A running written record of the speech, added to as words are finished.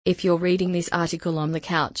If you're reading this article on the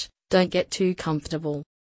couch, don't get too comfortable.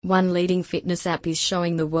 One leading fitness app is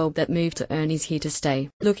showing the world that move to earn is here to stay.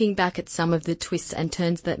 Looking back at some of the twists and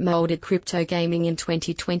turns that molded crypto gaming in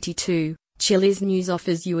 2022, Chiliz News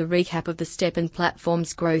offers you a recap of the STEPN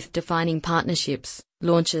platform's growth-defining partnerships,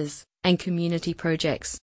 launches, and community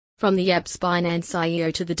projects. From the app's Binance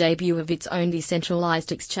IEO to the debut of its own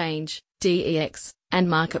decentralized exchange, DEX, and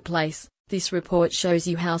marketplace, this report shows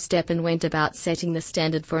you how STEPN went about setting the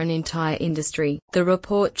standard for an entire industry. The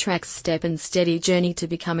report tracks STEPN's steady journey to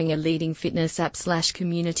becoming a leading fitness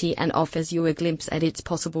app/community and offers you a glimpse at its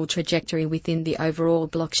possible trajectory within the overall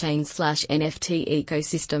blockchain/NFT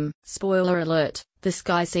ecosystem. Spoiler alert, the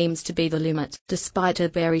sky seems to be the limit. Despite a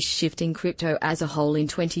bearish shift in crypto as a whole in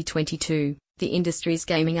 2022, the industry's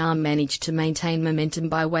gaming arm managed to maintain momentum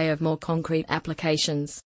by way of more concrete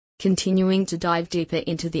applications. Continuing to dive deeper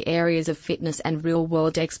into the areas of fitness and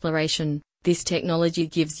real-world exploration, this technology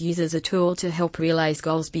gives users a tool to help realize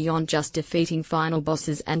goals beyond just defeating final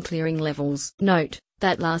bosses and clearing levels. Note,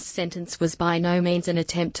 that last sentence was by no means an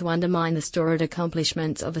attempt to undermine the storied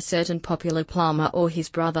accomplishments of a certain popular plumber or his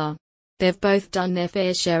brother. They've both done their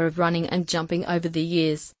fair share of running and jumping over the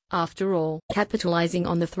years. After all, capitalizing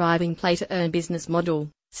on the thriving play-to-earn business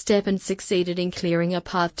model, STEPN succeeded in clearing a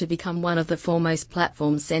path to become one of the foremost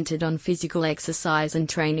platforms centered on physical exercise and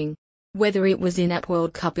training. Whether it was in-app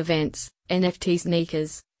World Cup events, NFT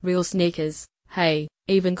sneakers, real sneakers, hey,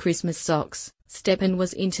 even Christmas socks, STEPN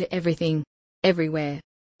was into everything, everywhere,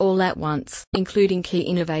 all at once, including key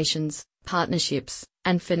innovations, partnerships,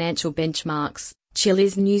 and financial benchmarks.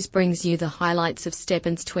 Chiliz News brings you the highlights of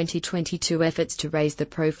STEPN's 2022 efforts to raise the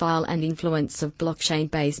profile and influence of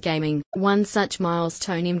blockchain-based gaming. One such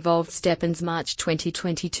milestone involved STEPN's March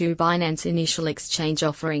 2022 Binance Initial Exchange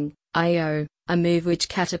offering, IO, a move which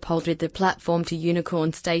catapulted the platform to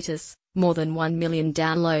unicorn status, more than 1 million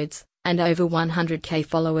downloads, and over 100k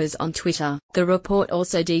followers on Twitter. The report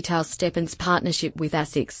also details STEPN's partnership with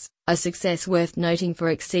ASICS, a success worth noting for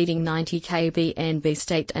exceeding 90k BNB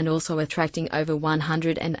staked and also attracting over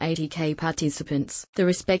 180k participants. The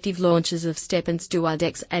respective launches of STEPN's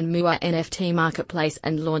DuaDex and MUA NFT marketplace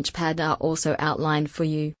and Launchpad are also outlined for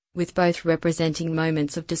you, with both representing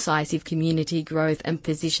moments of decisive community growth and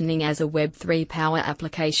positioning as a Web3 power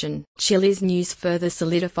application. Chiliz News further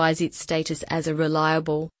solidifies its status as a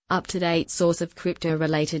reliable, up-to-date source of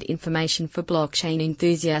crypto-related information for blockchain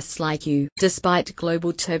enthusiasts like you. Despite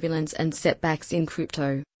global turbulence and setbacks in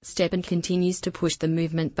crypto, STEPN continues to push the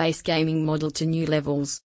movement-based gaming model to new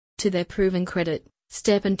levels. To their proven credit,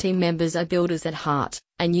 STEPN team members are builders at heart,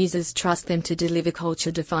 and users trust them to deliver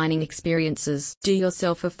culture-defining experiences. Do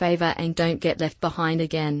yourself a favor and don't get left behind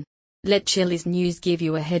again. Let Chiliz News give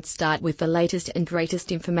you a head start with the latest and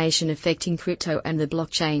greatest information affecting crypto and the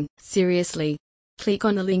blockchain. Seriously. Click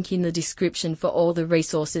on the link in the description for all the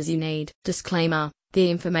resources you need. Disclaimer: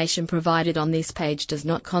 the information provided on this page does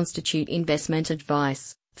not constitute investment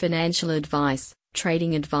advice, financial advice,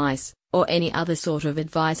 trading advice, or any other sort of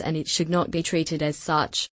advice, and it should not be treated as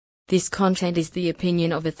such. This content is the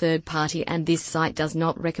opinion of a third party, and this site does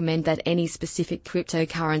not recommend that any specific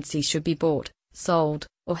cryptocurrency should be bought, sold,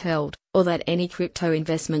 or held, or that any crypto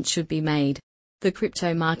investment should be made. The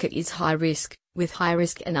crypto market is high risk, with high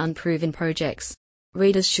risk and unproven projects.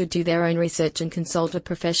 Readers should do their own research and consult a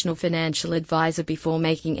professional financial advisor before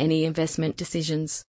making any investment decisions.